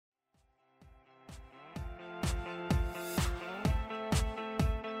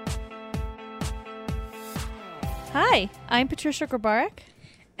Hi, I'm Patricia Grabarek.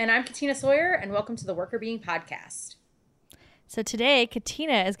 And I'm Katina Sawyer, and welcome to the Worker Being Podcast. So today,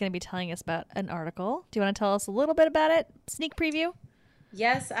 Katina is going to be telling us about an article. Do you want to tell us a little bit about it? Sneak preview?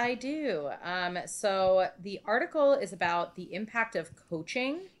 Yes, I do. So the article is about the impact of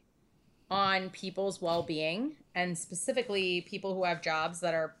coaching on people's well-being, and specifically people who have jobs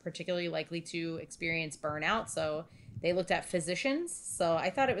that are particularly likely to experience burnout. So they looked at physicians. So I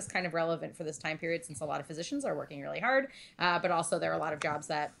thought it was kind of relevant for this time period since a lot of physicians are working really hard, but also there are a lot of jobs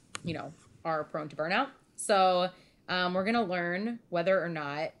that, are prone to burnout. So we're going to learn whether or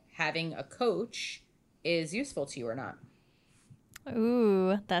not having a coach is useful to you or not.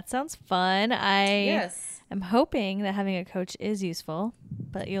 Ooh, that sounds fun. Yes. I'm hoping that having a coach is useful,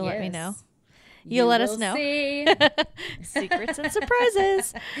 but you'll let me know. You let us know. See. Secrets and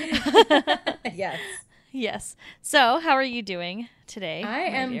surprises. Yes. Yes. So, how are you doing today? I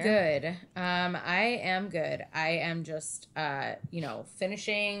am good. I am good. I am just,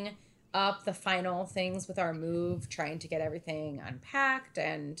 finishing up the final things with our move, trying to get everything unpacked.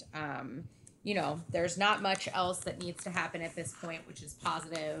 And, there's not much else that needs to happen at this point, which is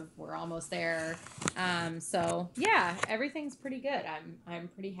positive. We're almost there. Everything's pretty good. I'm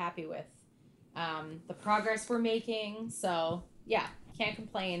pretty happy with the progress we're making. So, yeah, can't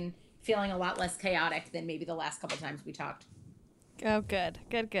complain. Feeling a lot less chaotic than maybe the last couple times we talked. Oh, good.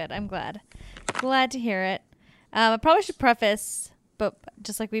 I'm glad to hear it. I probably should preface, but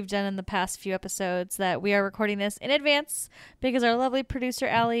just like we've done in the past few episodes, that we are recording this in advance because our lovely producer,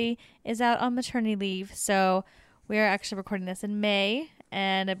 Allie, is out on maternity leave. So we are actually recording this in May,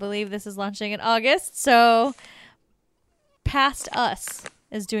 and I believe this is launching in August. So past us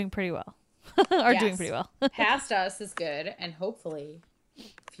is doing pretty well. Doing pretty well. Past us is good, and hopefully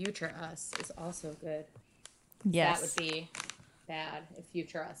future us is also good. Yes. That would be bad if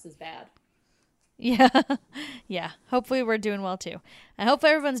future us is bad. Yeah. Yeah. Hopefully we're doing well too. And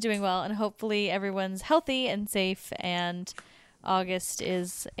hopefully everyone's doing well, and hopefully everyone's healthy and safe, and August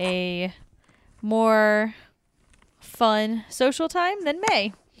is a more fun social time than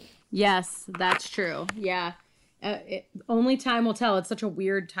May. Yes, that's true. Yeah. Only time will tell. It's such a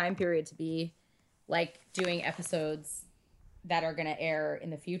weird time period to be like doing episodes that are going to air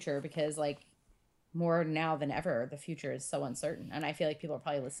in the future because more now than ever, the future is so uncertain. And I feel like people are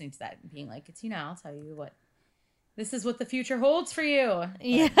probably listening to that and being like, Katina, I'll tell you what, this is what the future holds for you.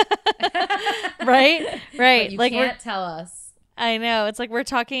 Yeah. Right. But you can't tell us. I know. It's like we're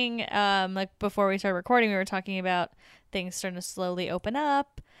talking, before we started recording, we were talking about things starting to slowly open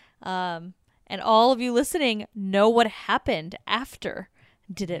up. And all of you listening know what happened after.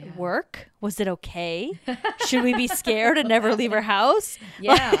 Did it work? Was it okay? Should we be scared and never leave our house?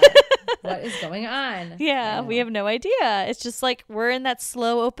 Yeah. What is going on? Yeah, we have no idea. It's just like we're in that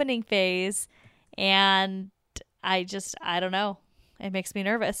slow opening phase, and I don't know. It makes me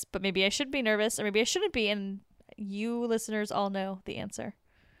nervous, but maybe I should be nervous, or maybe I shouldn't be, and you listeners all know the answer.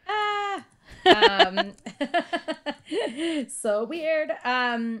 So weird.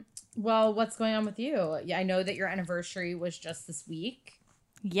 Well, what's going on with you? Yeah, I know that your anniversary was just this week.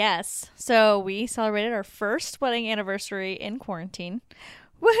 Yes. So we celebrated our first wedding anniversary in quarantine.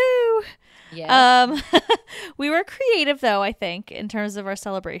 Woohoo! Yeah. We were creative though, I think, in terms of our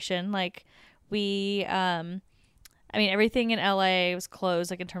celebration. Everything in LA was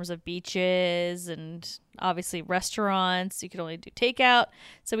closed, in terms of beaches and obviously restaurants. You could only do takeout.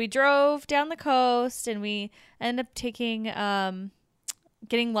 So we drove down the coast and we ended up getting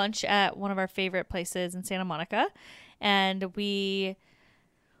lunch at one of our favorite places in Santa Monica. And we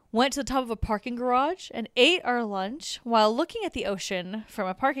went to the top of a parking garage and ate our lunch while looking at the ocean from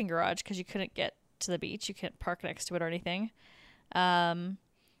a parking garage because you couldn't get to the beach. You couldn't park next to it or anything. And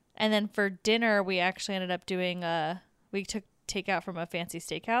then for dinner, we actually ended up we took takeout from a fancy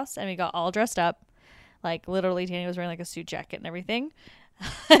steakhouse and we got all dressed up. Literally, Danny was wearing a suit jacket and everything.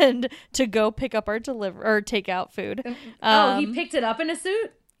 And to go pick up our takeout food. He picked it up in a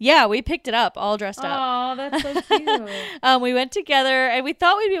suit? Yeah, we picked it up all dressed up. Oh, that's so cute. We went together and we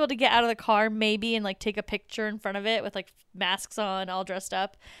thought we'd be able to get out of the car maybe and take a picture in front of it with masks on, all dressed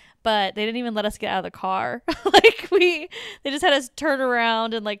up. But they didn't even let us get out of the car. They just had us turn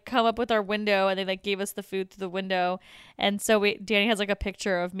around and come up with our window, and they gave us the food through the window. And so Danny has a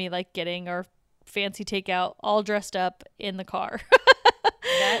picture of me getting our fancy takeout all dressed up in the car.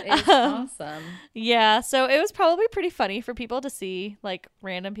 That is awesome. Yeah, so it was probably pretty funny for people to see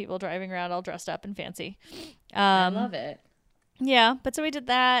random people driving around all dressed up and fancy. I love it. Yeah, but so we did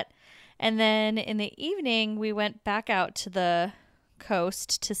that, and then in the evening we went back out to the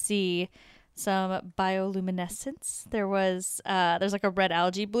coast to see some bioluminescence. There's a red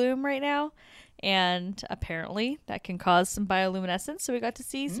algae bloom right now And apparently that can cause some bioluminescence. So we got to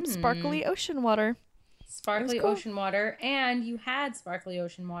see some sparkly ocean water. Sparkly cool. ocean water. And you had sparkly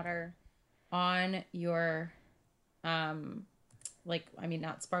ocean water on your, not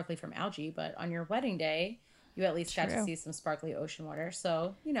sparkly from algae, but on your wedding day, you at least got to see some sparkly ocean water.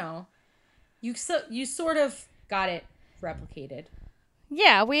 So, you sort of got it replicated.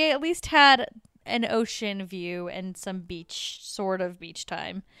 Yeah, we at least had an ocean view and some sort of beach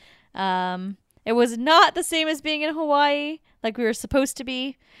time. It was not the same as being in Hawaii like we were supposed to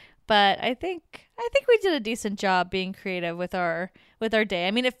be, but I think we did a decent job being creative with our day.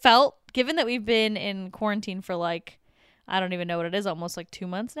 I mean, it felt, given that we've been in quarantine for like, I don't even know what it is, almost like 2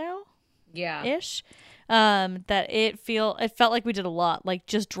 months now. Yeah. Ish. That it felt like we did a lot, like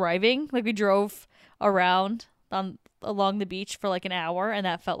just driving, like we drove around along the beach for like an hour, and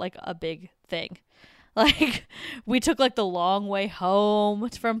that felt like a big thing. Like we took like the long way home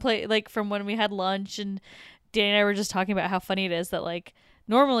from when we had lunch, and Danny and I were just talking about how funny it is that like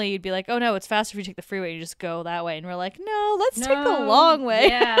normally you'd be like, oh no, it's faster if you take the freeway, you just go that way, and we're like, no, let's take the long way.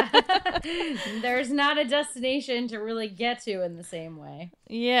 Yeah. There's not a destination to really get to in the same way.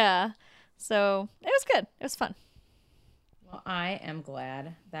 Yeah. So it was good. It was fun. Well, I am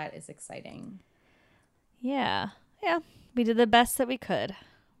glad. That is exciting. Yeah. Yeah. We did the best that we could.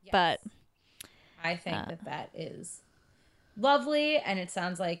 Yes. But I think that is lovely. And it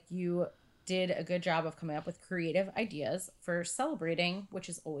sounds like you did a good job of coming up with creative ideas for celebrating, which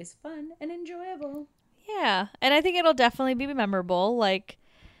is always fun and enjoyable. Yeah. And I think it'll definitely be memorable. Like,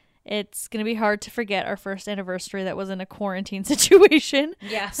 it's going to be hard to forget our first anniversary that was in a quarantine situation.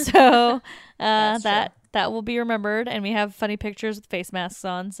 Yeah. So that will be remembered. And we have funny pictures with face masks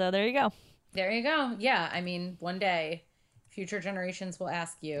on. So there you go. There you go. Yeah. I mean, one day future generations will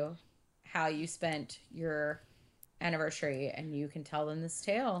ask you how you spent your anniversary, and you can tell them this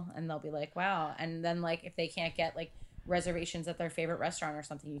tale, and they'll be like, wow. And then like if they can't get like reservations at their favorite restaurant or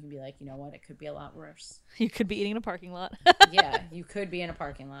something, you can be like, you know what, it could be a lot worse. You could be eating in a parking lot. Yeah, you could be in a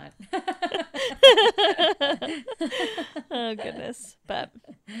parking lot. Oh goodness. But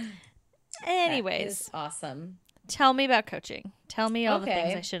anyways, that is awesome. Tell me about coaching. Tell me all the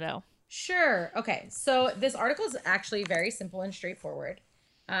things I should know. Sure. Okay, so this article is actually very simple and straightforward,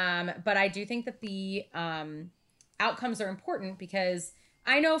 but I do think that the outcomes are important, because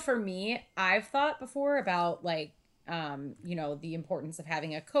I know for me, I've thought before about like the importance of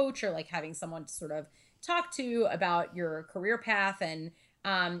having a coach, or like having someone to sort of talk to about your career path. And,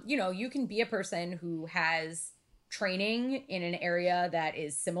 you can be a person who has training in an area that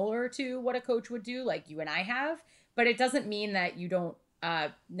is similar to what a coach would do, like you and I have, but it doesn't mean that you don't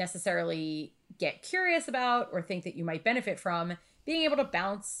necessarily get curious about or think that you might benefit from being able to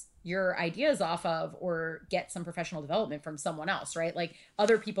bounce your ideas off of or get some professional development from someone else, right? Like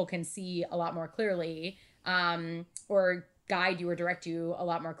other people can see a lot more clearly, or guide you or direct you a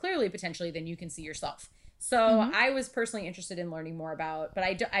lot more clearly potentially than you can see yourself. So I was personally interested in learning more about, but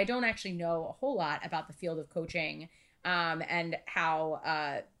I don't actually know a whole lot about the field of coaching, and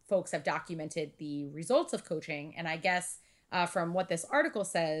how folks have documented the results of coaching. And I guess from what this article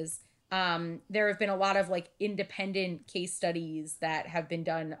says, there have been a lot of like independent case studies that have been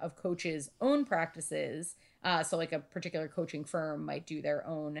done of coaches' own practices. So like a particular coaching firm might do their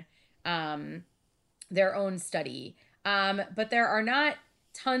own study. But there are not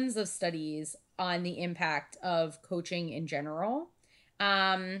tons of studies on the impact of coaching in general.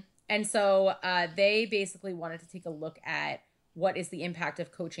 And so they basically wanted to take a look at what is the impact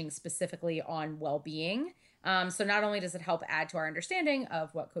of coaching specifically on well-being. So not only does it help add to our understanding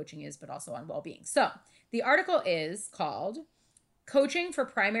of what coaching is, but also on well-being. So the article is called Coaching for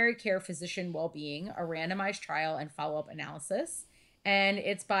Primary Care Physician Well-Being, a Randomized Trial and Follow-Up Analysis. And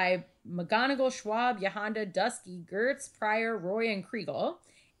it's by McGonigal, Schwab, Yahanda, Dusky, Gertz, Pryor, Roy, and Kriegel.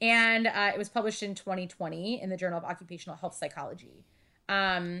 And it was published in 2020 in the Journal of Occupational Health Psychology.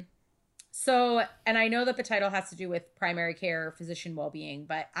 So, and I know that the title has to do with primary care physician well-being,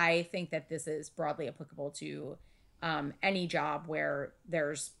 but I think that this is broadly applicable to any job where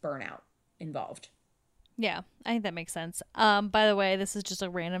there's burnout involved. Yeah, I think that makes sense. By the way, this is just a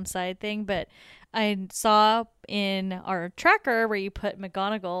random side thing, but I saw in our tracker where you put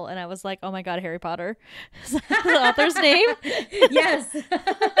McGonagall, and I was like, oh my God, Harry Potter. Is that the author's name? Yes.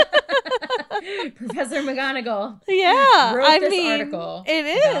 Professor McGonagall. Yeah. Wrote this article. It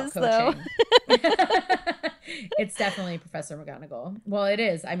is, though. It's definitely Professor McGonagall. Well, it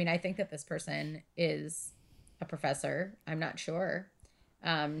is. I mean, I think that this person is a professor. I'm not sure.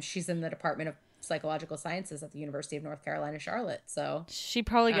 She's in the Department of Psychological Sciences at the University of North Carolina, Charlotte. So she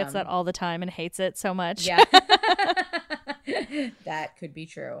probably gets that all the time and hates it so much. Yeah. That could be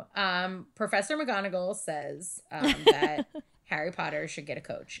true. Professor McGonagall says that Harry Potter should get a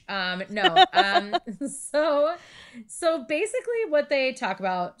coach. No. So basically what they talk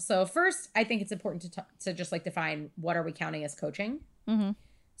about. So first, I think it's important to just like define what are we counting as coaching. Mm-hmm.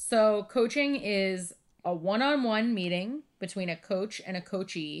 So coaching is a one-on-one meeting between a coach and a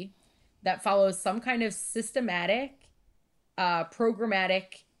coachee that follows some kind of systematic,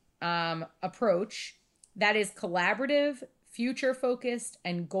 programmatic approach that is collaborative, future focused,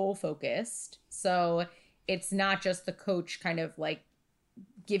 and goal focused. So it's not just the coach kind of like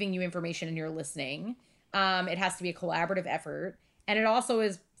giving you information and you're listening. It has to be a collaborative effort. And it also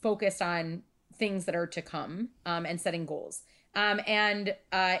is focused on things that are to come, and setting goals. And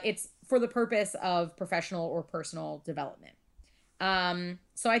it's for the purpose of professional or personal development.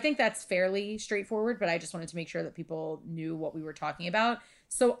 So I think that's fairly straightforward, but I just wanted to make sure that people knew what we were talking about.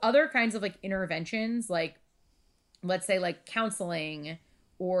 So other kinds of like interventions, like let's say like counseling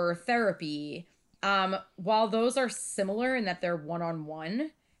or therapy, while those are similar in that they're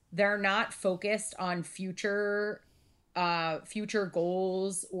one-on-one, they're not focused on future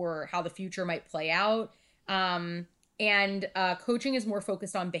goals or how the future might play out. And coaching is more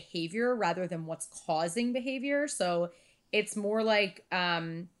focused on behavior rather than what's causing behavior. So it's more like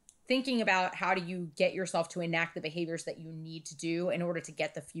thinking about how do you get yourself to enact the behaviors that you need to do in order to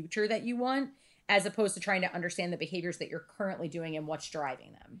get the future that you want, as opposed to trying to understand the behaviors that you're currently doing and what's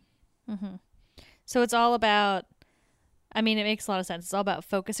driving them. Mm-hmm. So it's all about, I mean, it makes a lot of sense. It's all about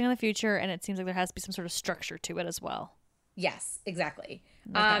focusing on the future, and it seems like there has to be some sort of structure to it as well. Yes, exactly.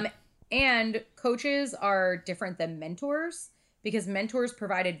 Okay. And coaches are different than mentors because mentors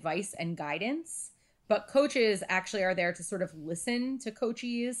provide advice and guidance, but coaches actually are there to sort of listen to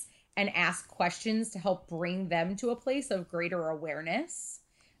coachees and ask questions to help bring them to a place of greater awareness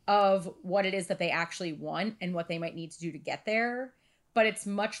of what it is that they actually want and what they might need to do to get there. But it's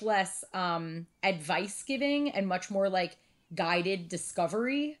much less advice giving and much more like guided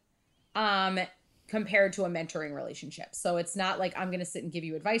discovery compared to a mentoring relationship. So it's not like I'm going to sit and give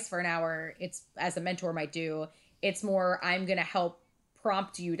you advice for an hour. It's as a mentor might do. It's more I'm going to help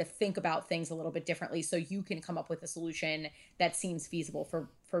prompt you to think about things a little bit differently so you can come up with a solution that seems feasible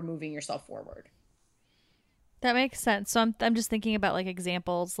for moving yourself forward. That makes sense. So I'm just thinking about like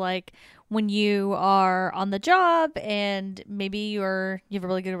examples, like when you are on the job and maybe you have a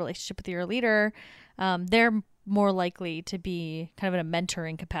really good relationship with your leader, they're more likely to be kind of in a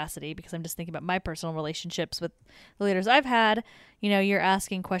mentoring capacity, because I'm just thinking about my personal relationships with the leaders I've had. You know, you're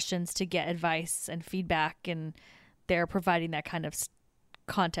asking questions to get advice and feedback, and they're providing that kind of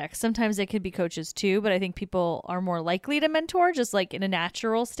context. Sometimes they could be coaches too, but I think people are more likely to mentor just like in a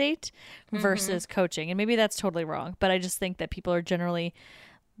natural state versus coaching. And maybe that's totally wrong, but I just think that people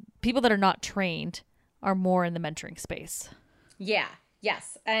that are not trained are more in the mentoring space. Yeah.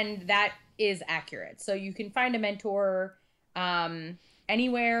 Yes. And that is accurate. So you can find a mentor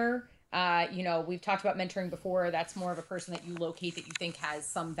anywhere. We've talked about mentoring before. That's more of a person that you locate that you think has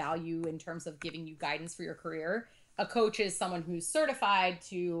some value in terms of giving you guidance for your career. A coach is someone who's certified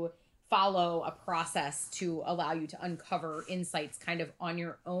to follow a process to allow you to uncover insights kind of on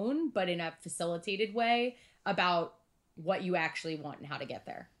your own, but in a facilitated way about what you actually want and how to get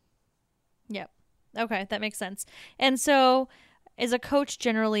there. Yep. Okay, that makes sense. And so is a coach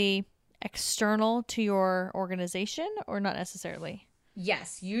generally external to your organization or not necessarily?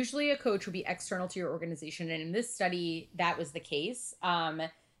 Yes, usually a coach would be external to your organization. And in this study, that was the case.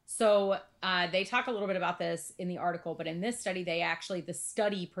 So they talk a little bit about this in the article, but in this study, the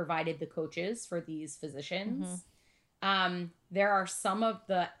study provided the coaches for these physicians. Mm-hmm. There are some of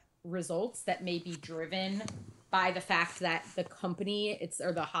the results that may be driven by the fact that the company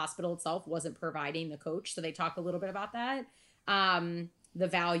or the hospital itself wasn't providing the coach. So they talk a little bit about that. The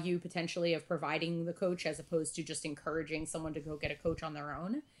value potentially of providing the coach as opposed to just encouraging someone to go get a coach on their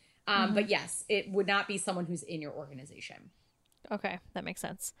own. But yes, it would not be someone who's in your organization. Okay, that makes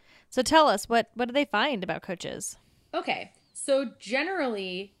sense. So tell us, what do they find about coaches? Okay, so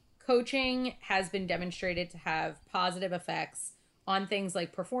generally, coaching has been demonstrated to have positive effects on things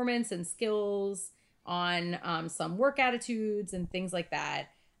like performance and skills, on some work attitudes and things like that.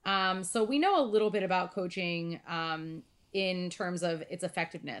 So we know a little bit about coaching in terms of its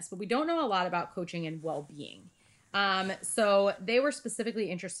effectiveness, but we don't know a lot about coaching and well-being. So they were specifically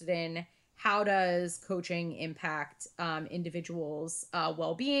interested in how does coaching impact individuals'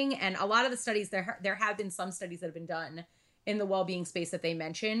 well-being? And a lot of the studies, there have been some studies that have been done in the well-being space that they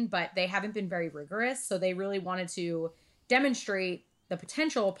mentioned, but they haven't been very rigorous. So they really wanted to demonstrate the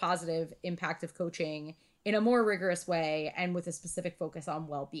potential positive impact of coaching in a more rigorous way and with a specific focus on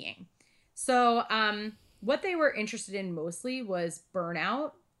well-being. So what they were interested in mostly was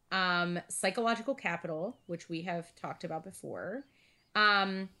burnout, psychological capital, which we have talked about before,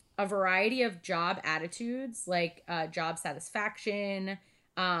 a variety of job attitudes like job satisfaction,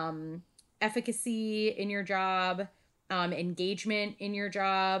 efficacy in your job, engagement in your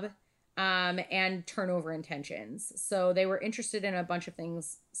job, and turnover intentions. So they were interested in a bunch of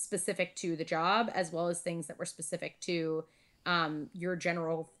things specific to the job, as well as things that were specific to your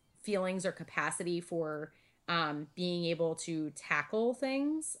general feelings or capacity for being able to tackle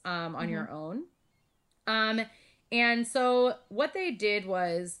things on Mm-hmm. your own. And so what they did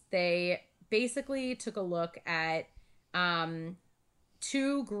was they basically took a look at um,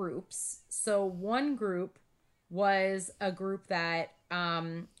 two groups. So one group was a group that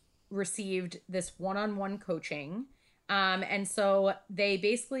received this one-on-one coaching. And so they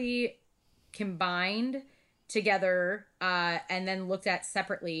basically combined together and then looked at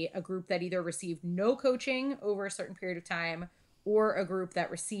separately a group that either received no coaching over a certain period of time or a group that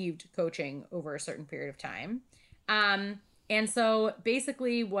received coaching over a certain period of time. Um, and so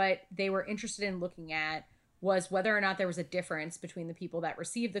basically, what they were interested in looking at was whether or not there was a difference between the people that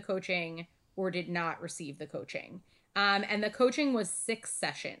received the coaching or did not receive the coaching. And the coaching was 6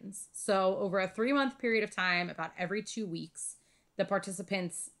 sessions. So, over a 3 month period of time, about every 2 weeks, the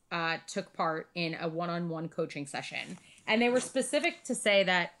participants took part in a one on one coaching session. And they were specific to say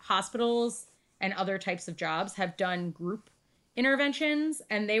that hospitals and other types of jobs have done group interventions,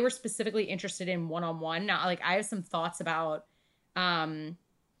 and they were specifically interested in one on one. Now, like, I have some thoughts about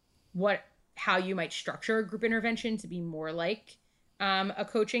what how you might structure a group intervention to be more like a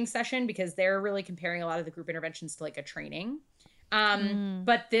coaching session, because they're really comparing a lot of the group interventions to like a training. Mm.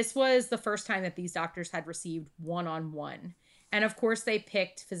 But this was the first time that these doctors had received one-on-one. And of course, they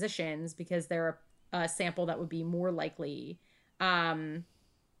picked physicians because they're a sample that would be more likely to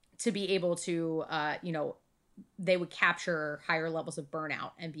be able to, they would capture higher levels of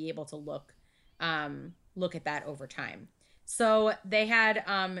burnout and be able to look at that over time. So they had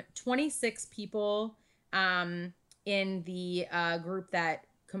 26 people in the group that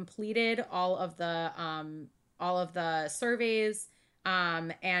completed all of the surveys,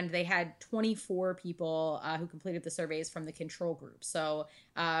 and they had 24 people who completed the surveys from the control group. So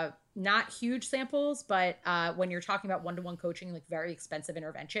not huge samples, but when you're talking about one-to-one coaching, like very expensive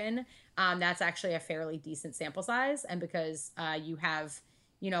intervention, that's actually a fairly decent sample size. And because you have,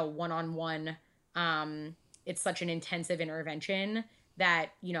 one-on-one, it's such an intensive intervention that,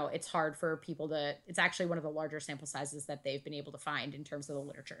 it's hard for people to, it's actually one of the larger sample sizes that they've been able to find in terms of the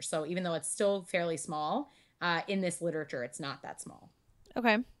literature. So even though it's still fairly small, in this literature, it's not that small.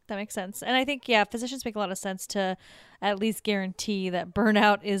 Okay, that makes sense. And I think, yeah, physicians make a lot of sense to at least guarantee that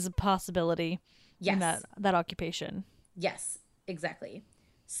burnout is a possibility in Yes. that occupation. Yes, exactly.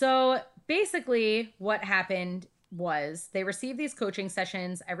 So basically, what happened was they received these coaching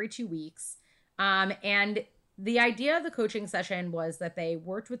sessions every 2 weeks. And the idea of the coaching session was that they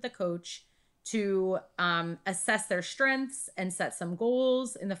worked with the coach to assess their strengths and set some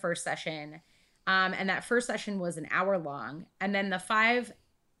goals in the first session. And that first session was an hour long. And then the 5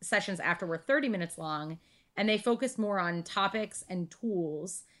 sessions after were 30 minutes long. And they focused more on topics and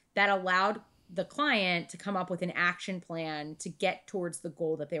tools that allowed the client to come up with an action plan to get towards the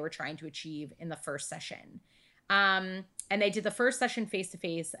goal that they were trying to achieve in the first session. And they did the first session face to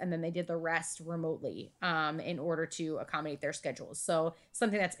face, and then they did the rest remotely in order to accommodate their schedules. So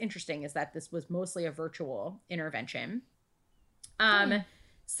something that's interesting is that this was mostly a virtual intervention.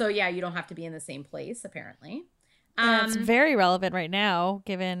 So yeah, you don't have to be in the same place, apparently. And it's very relevant right now,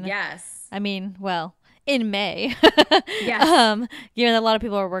 given, Yes. I mean, well, in May, Yes. given that a lot of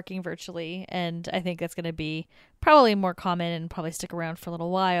people are working virtually, and I think that's going to be probably more common and probably stick around for a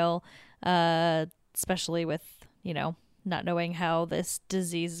little while, especially with, not knowing how this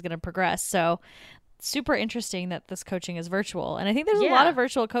disease is going to progress. So super interesting that this coaching is virtual. And I think there's a lot Yeah. of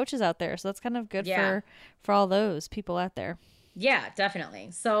virtual coaches out there. So that's kind of good Yeah. for all those people out there. Yeah,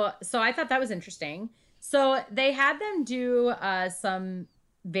 definitely. So I thought that was interesting. So they had them do some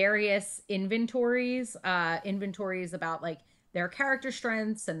various inventories about like their character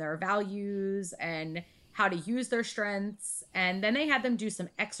strengths and their values and how to use their strengths. And then they had them do some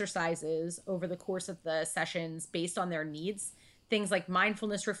exercises over the course of the sessions based on their needs. Things like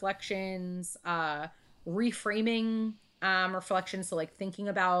mindfulness reflections, reframing reflections. So like thinking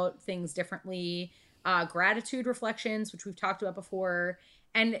about things differently, gratitude reflections, which we've talked about before.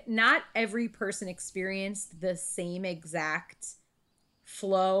 And not every person experienced the same exact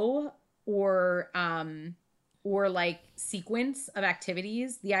flow or like sequence of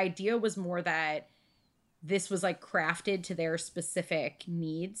activities. The idea was more that this was like crafted to their specific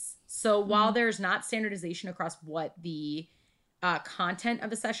needs. So while Mm. there's not standardization across what the content of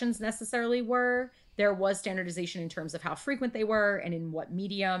the sessions necessarily were, there was standardization in terms of how frequent they were and in what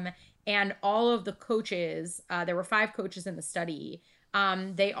medium. And all of the coaches, there were 5 coaches in the study.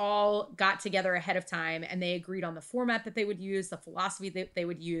 They all got together ahead of time and they agreed on the format that they would use, the philosophy that they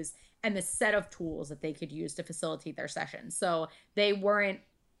would use, and the set of tools that they could use to facilitate their sessions. So they weren't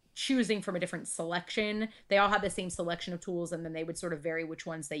choosing from a different selection. They all had the same selection of tools, and then they would sort of vary which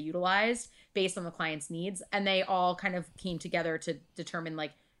ones they utilized based on the client's needs. And they all kind of came together to determine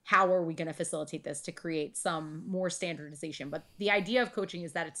like, how are we going to facilitate this to create some more standardization? But the idea of coaching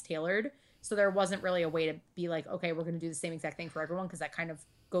is that it's tailored. So there wasn't really a way to be like, okay, we're going to do the same exact thing for everyone, because that kind of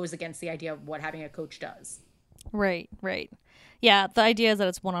goes against the idea of what having a coach does. Right, right. Yeah, the idea is that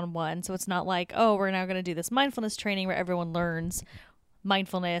it's one-on-one. So it's not like, oh, we're now going to do this mindfulness training where everyone learns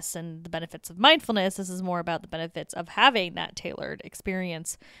mindfulness and the benefits of mindfulness. This is more about the benefits of having that tailored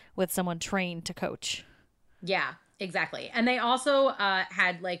experience with someone trained to coach. Yeah, exactly. And they also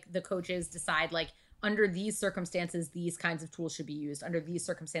had like the coaches decide like, under these circumstances, these kinds of tools should be used. Under these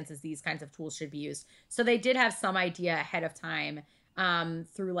circumstances, these kinds of tools should be used. So they did have some idea ahead of time,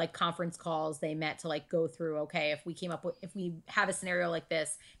 through like conference calls. They met to like go through, okay, if we have a scenario like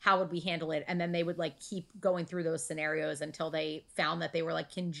this, how would we handle it? And then they would like keep going through those scenarios until they found that they were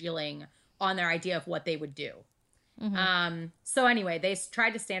like congealing on their idea of what they would do. Mm-hmm. So anyway, they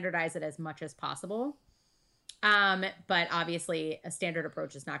tried to standardize it as much as possible. But obviously a standard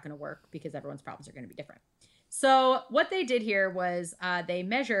approach is not going to work because everyone's problems are going to be different. So what they did here was they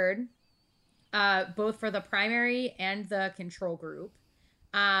measured both for the primary and the control group.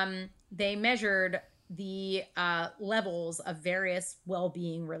 They measured the levels of various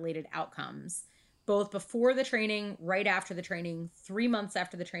well-being related outcomes, both before the training, right after the training, 3 months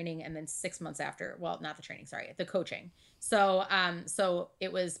after the training, and then 6 months after. Well, not the training, sorry, the coaching. So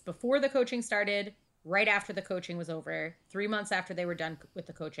it was before the coaching started, right after the coaching was over, 3 months after they were done with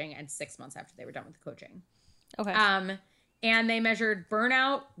the coaching, and 6 months after they were done with the coaching. Okay. And they measured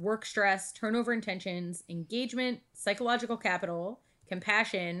burnout, work stress, turnover intentions, engagement, psychological capital,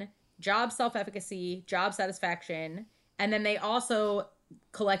 compassion, job self-efficacy, job satisfaction. And then they also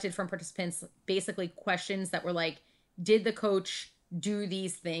collected from participants basically questions that were like, did the coach do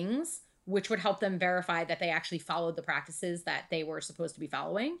these things? Which would help them verify that they actually followed the practices that they were supposed to be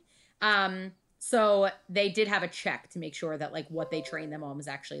following. So they did have a check to make sure that like what they trained them on was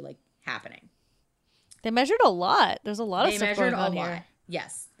actually like happening. They measured a lot. There's a lot of stuff going on here.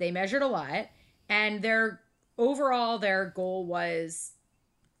 Yes, they measured a lot. And their goal was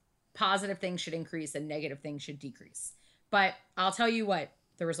positive things should increase and negative things should decrease. But I'll tell you what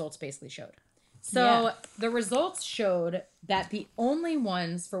the results basically showed. So the results showed that the only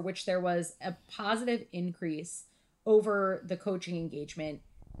ones for which there was a positive increase over the coaching engagement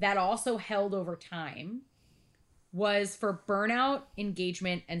that also held over time was for burnout,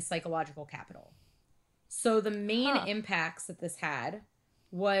 engagement, and psychological capital. So the main impacts that this had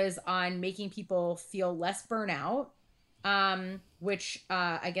was on making people feel less burnout, which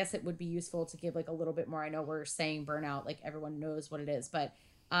I guess it would be useful to give like a little bit more. I know we're saying burnout, like everyone knows what it is, but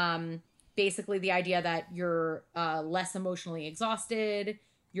basically the idea that you're less emotionally exhausted,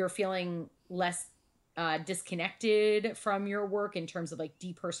 you're feeling less disconnected from your work in terms of like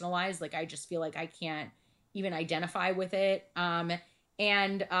depersonalized, like I just feel like I can't even identify with it.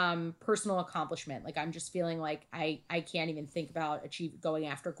 And personal accomplishment. Like I'm just feeling like I can't even think about going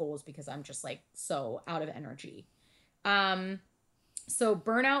after goals because I'm just like so out of energy. So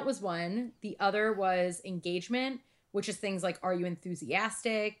burnout was one. The other was engagement, which is things like, are you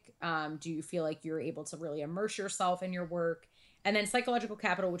enthusiastic? Do you feel like you're able to really immerse yourself in your work? And then psychological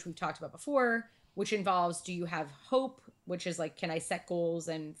capital, which we've talked about before, which involves, do you have hope? Which is like, can I set goals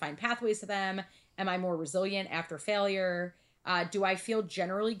and find pathways to them? Am I more resilient after failure? Do I feel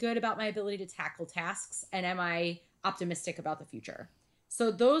generally good about my ability to tackle tasks? And am I optimistic about the future? So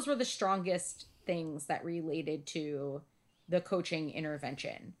those were the strongest things that related to the coaching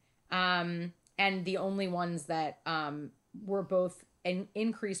intervention. And the only ones that were both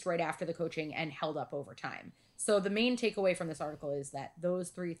increased right after the coaching and held up over time. So the main takeaway from this article is that those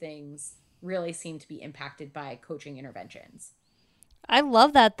 3 things really seem to be impacted by coaching interventions. I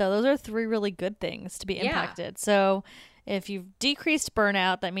love that, though. Those are 3 really good things to be impacted. So if you've decreased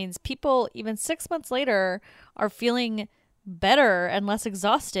burnout, that means people, even 6 months later, are feeling better and less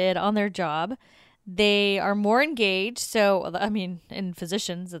exhausted on their job. They are more engaged. So, I mean, in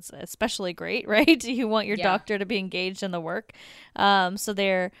physicians, it's especially great, right? You want your doctor to be engaged in the work. So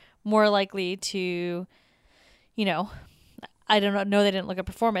they're more likely to, I don't know, they didn't look at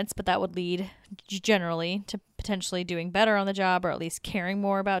performance, but that would lead generally to potentially doing better on the job, or at least caring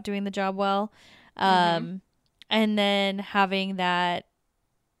more about doing the job well. And then having that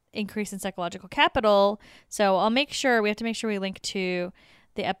increase in psychological capital. So we have to make sure we link to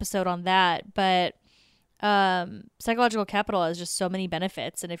the episode on that. But psychological capital has just so many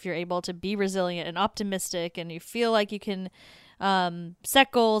benefits. And if you're able to be resilient and optimistic, and you feel like you can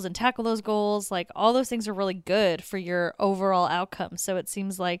set goals and tackle those goals, like all those things are really good for your overall outcome. So it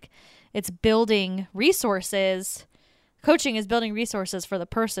seems like it's building resources. Coaching is building resources for the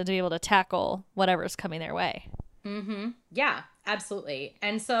person to be able to tackle whatever's coming their way. Yeah, absolutely.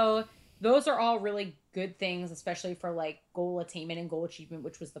 And so those are all really good things, especially for like goal attainment and goal achievement,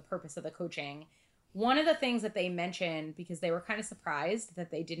 which was the purpose of the coaching. One of the things that they mentioned, because they were kind of surprised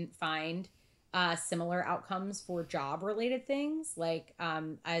that they didn't find similar outcomes for job related things. Like,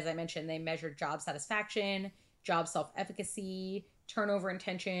 as I mentioned, they measured job satisfaction, job self-efficacy, turnover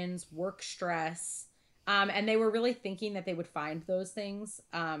intentions, work stress. And they were really thinking that they would find those things,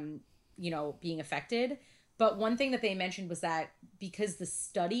 being affected. But one thing that they mentioned was that because the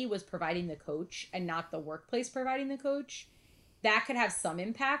study was providing the coach and not the workplace providing the coach, that could have some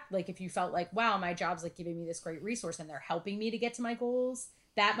impact. Like if you felt like, wow, my job's like giving me this great resource and they're helping me to get to my goals,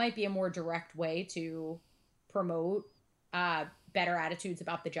 that might be a more direct way to promote better attitudes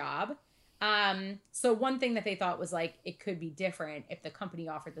about the job. So one thing that they thought was like, it could be different if the company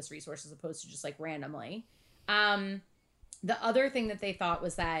offered this resource as opposed to just like randomly. The other thing that they thought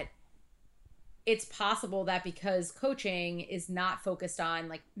was that it's possible that because coaching is not focused on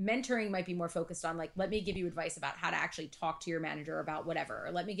like mentoring, might be more focused on like, let me give you advice about how to actually talk to your manager about whatever,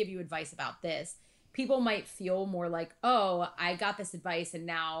 or let me give you advice about this. People might feel more like, oh, I got this advice and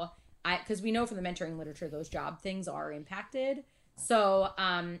now because we know from the mentoring literature, those job things are impacted. So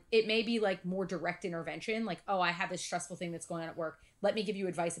it may be like more direct intervention, like, oh, I have this stressful thing that's going on at work. Let me give you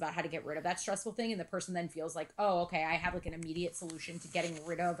advice about how to get rid of that stressful thing. And the person then feels like, oh, okay, I have like an immediate solution to getting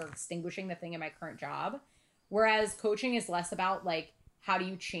rid of or extinguishing the thing in my current job. Whereas coaching is less about like, how do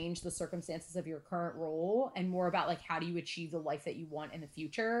you change the circumstances of your current role, and more about like, how do you achieve the life that you want in the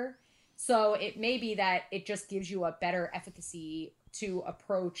future? So it may be that it just gives you a better efficacy to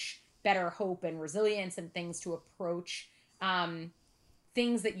approach better hope and resilience and things to approach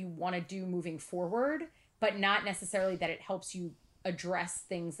things that you want to do moving forward, but not necessarily that it helps you address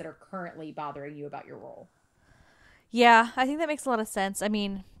things that are currently bothering you about your role. Yeah, I think that makes a lot of sense. I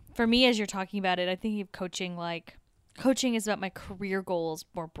mean, for me, as you're talking about it, I think of coaching like coaching is about my career goals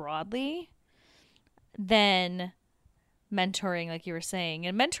more broadly than mentoring, like you were saying.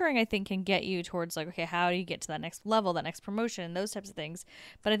 And mentoring, I think, can get you towards like, okay, how do you get to that next level, that next promotion, those types of things.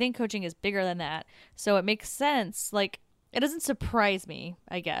 But I think coaching is bigger than that. So it makes sense. Like, it doesn't surprise me,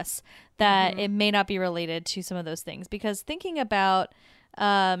 I guess, that it may not be related to some of those things. Because thinking about,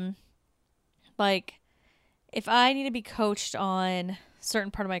 like, if I need to be coached on certain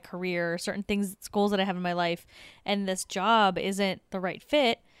part of my career, certain things, goals that I have in my life, and this job isn't the right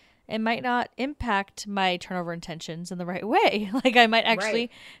fit, it might not impact my turnover intentions in the right way. Like I might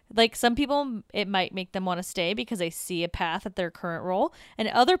actually, like some people, it might make them want to stay because they see a path at their current role. And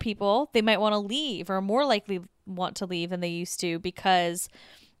other people, they might want to leave, or more likely want to leave than they used to, because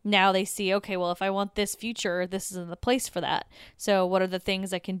now they see, okay, well, if I want this future, this isn't the place for that. So what are the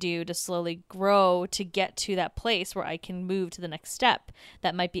things I can do to slowly grow to get to that place where I can move to the next step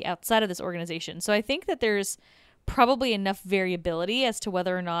that might be outside of this organization? So I think that there's probably enough variability as to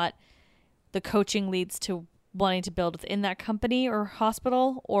whether or not the coaching leads to wanting to build within that company or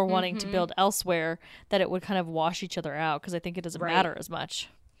hospital, or wanting to build elsewhere, that it would kind of wash each other out, because I think it doesn't matter as much.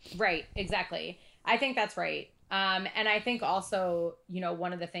 Right, exactly. I think that's right. And I think also,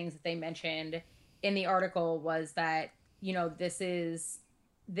 one of the things that they mentioned in the article was that, this is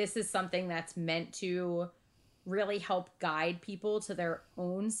something that's meant to really help guide people to their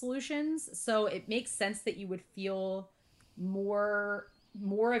own solutions. So it makes sense that you would feel more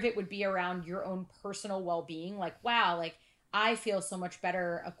of it would be around your own personal well-being. Like, wow, like I feel so much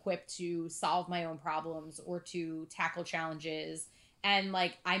better equipped to solve my own problems or to tackle challenges. And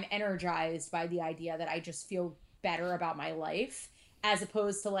like, I'm energized by the idea that I just feel better about my life, as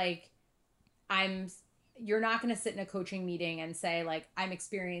opposed to like, you're not going to sit in a coaching meeting and say like, I'm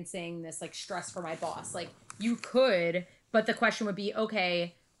experiencing this like stress for my boss. Like you could, but the question would be,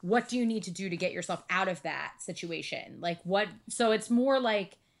 okay, what do you need to do to get yourself out of that situation? Like what? So it's more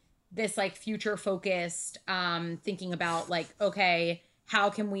like this like future focused, thinking about like, okay, how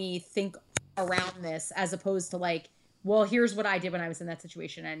can we think around this, as opposed to like, well, here's what I did when I was in that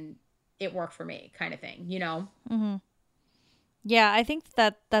situation and it worked for me, kind of thing, Mm-hmm. Yeah, I think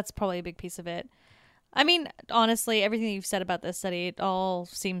that's probably a big piece of it. I mean, honestly, everything you've said about this study, it all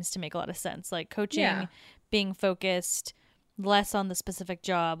seems to make a lot of sense. Like Yeah. coaching, being focused, less on the specific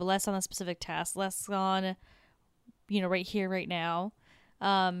job, less on the specific task, less on, right here, right now.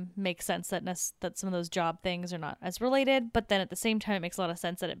 Makes sense that that some of those job things are not as related, but then at the same time, it makes a lot of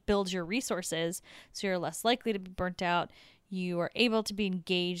sense that it builds your resources, so you're less likely to be burnt out. You are able to be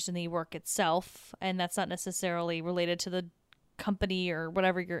engaged in the work itself, and that's not necessarily related to the company or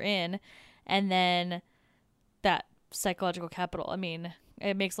whatever you're in. And then that psychological capital. I mean,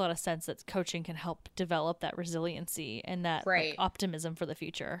 it makes a lot of sense that coaching can help develop that resiliency and that like Right. optimism for the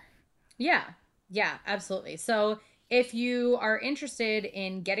future. Yeah. Yeah, absolutely. So if you are interested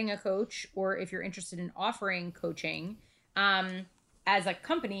in getting a coach or if you're interested in offering coaching, as a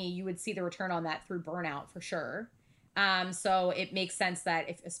company, you would see the return on that through burnout for sure. So it makes sense that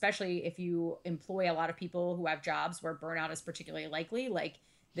if, especially if you employ a lot of people who have jobs where burnout is particularly likely, like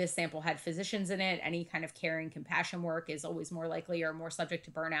this sample had physicians in it, any kind of caring, compassion work is always more likely or more subject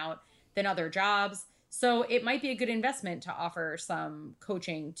to burnout than other jobs. So it might be a good investment to offer some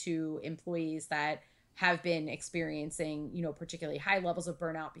coaching to employees that have been experiencing, particularly high levels of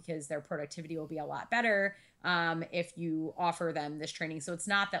burnout because their productivity will be a lot better if you offer them this training. So it's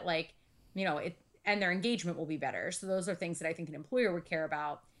not that like, it and their engagement will be better. So those are things that I think an employer would care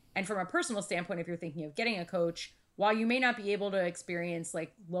about. And from a personal standpoint, if you're thinking of getting a coach, while you may not be able to experience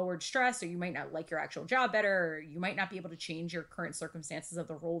like lowered stress, or you might not like your actual job better, or you might not be able to change your current circumstances of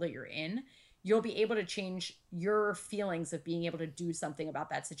the role that you're in, you'll be able to change your feelings of being able to do something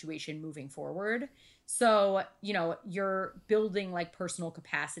about that situation moving forward. So, you're building like personal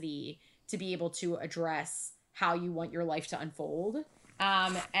capacity to be able to address how you want your life to unfold.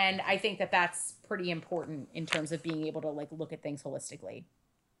 And I think that that's pretty important in terms of being able to like look at things holistically.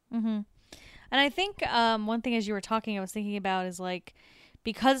 Mm-hmm. And I think one thing as you were talking, I was thinking about is like,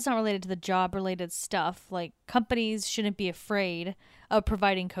 because it's not related to the job related stuff, like companies shouldn't be afraid of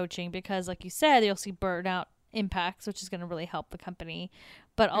providing coaching because, like you said, you'll see burnout impacts, which is going to really help the company.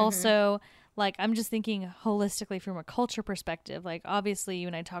 But Mm-hmm. also, like, I'm just thinking holistically from a culture perspective. Like, obviously, you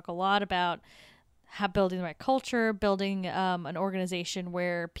and I talk a lot about building the right culture, building an organization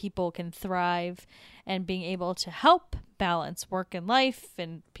where people can thrive, and being able to help balance work and life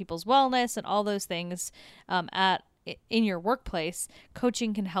and people's wellness and all those things at in your workplace.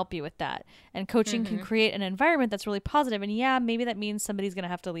 Coaching can help you with that, and coaching can Mm-hmm. create an environment that's really positive. And yeah, maybe that means somebody's going to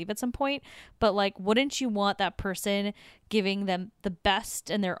have to leave at some point, but like, wouldn't you want that person giving them the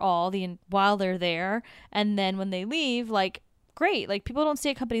best and their all while they're there, and then when they leave, like, great. Like, people don't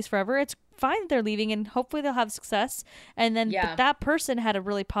stay at companies forever. It's fine that they're leaving, and hopefully they'll have success. And then, but Yeah. that person had a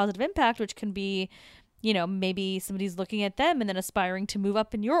really positive impact, which can be, maybe somebody's looking at them and then aspiring to move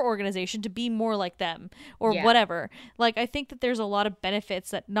up in your organization to be more like them or Yeah. whatever. Like, I think that there's a lot of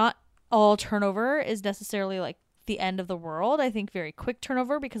benefits that not all turnover is necessarily like the end of the world. I think very quick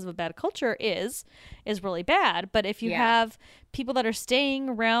turnover because of a bad culture is really bad. But if you Yeah. have people that are staying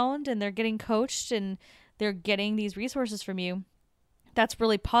around and they're getting coached and they're getting these resources from you, that's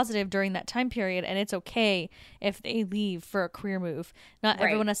really positive during that time period. And it's okay if they leave for a career move. Not Right.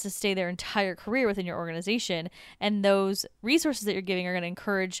 everyone has to stay their entire career within your organization, and those resources that you're giving are going to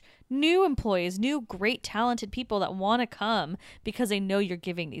encourage new employees, new great talented people that want to come because they know you're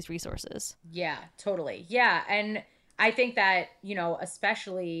giving these resources. Yeah, totally. Yeah. And I think that,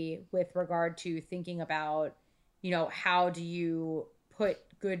 especially with regard to thinking about, how do you put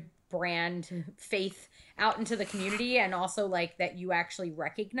good brand faith out into the community, and also like that you actually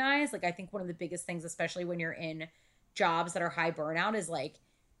recognize, like, I think one of the biggest things, especially when you're in jobs that are high burnout, is like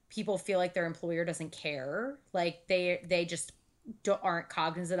people feel like their employer doesn't care. Like they just aren't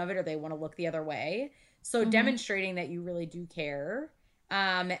cognizant of it, or they want to look the other way. So Mm-hmm. demonstrating that you really do care,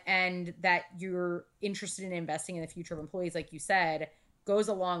 and that you're interested in investing in the future of employees, like you said, goes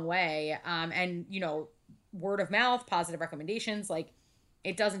a long way. And word of mouth, positive recommendations, like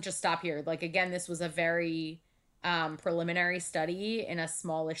it doesn't just stop here. Like, again, this was a very preliminary study in a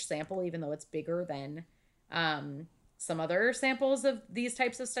smallish sample, even though it's bigger than some other samples of these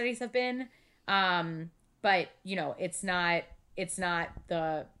types of studies have been. But it's not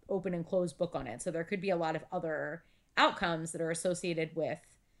the open and closed book on it. So there could be a lot of other outcomes that are associated with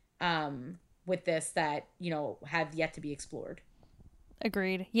this that have yet to be explored.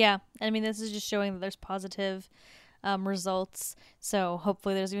 Agreed. Yeah. I mean, this is just showing that there's positive results. So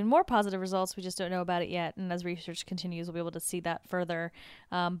hopefully there's even more positive results. We just don't know about it yet. And as research continues, we'll be able to see that further.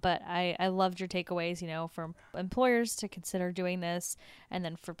 But I loved your takeaways, from employers to consider doing this. And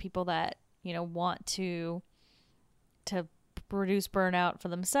then for people that, want to reduce burnout for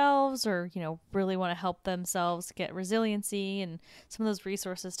themselves, or, really want to help themselves get resiliency and some of those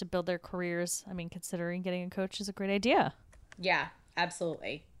resources to build their careers, I mean, considering getting a coach is a great idea. Yeah,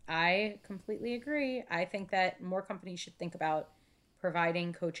 absolutely. I completely agree. I think that more companies should think about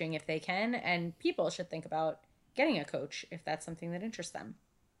providing coaching if they can, and people should think about getting a coach if that's something that interests them.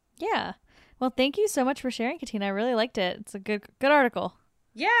 Yeah. Well, thank you so much for sharing, Katina. I really liked it. It's a good article.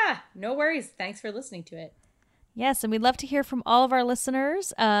 Yeah, no worries. Thanks for listening to it. Yes, and we'd love to hear from all of our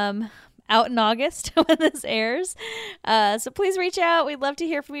listeners out in August when this airs. So please reach out. We'd love to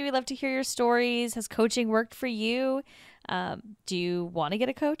hear from you. We'd love to hear your stories. Has coaching worked for you? Do you want to get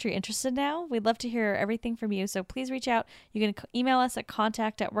a coach? Are you interested now? We'd love to hear everything from you. So please reach out. You can email us at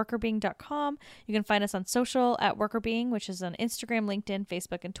contact@workrbeeing.com. You can find us on social at workrbeeing, which is on Instagram, LinkedIn,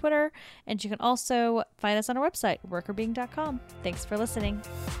 Facebook, and Twitter. And you can also find us on our website, workrbeeing.com. Thanks for listening.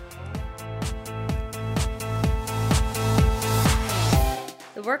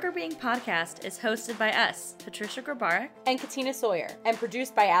 The Worker Beeing podcast is hosted by us, Patricia Grabarek and Katina Sawyer, and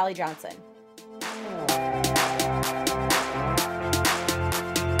produced by Allie Johnson.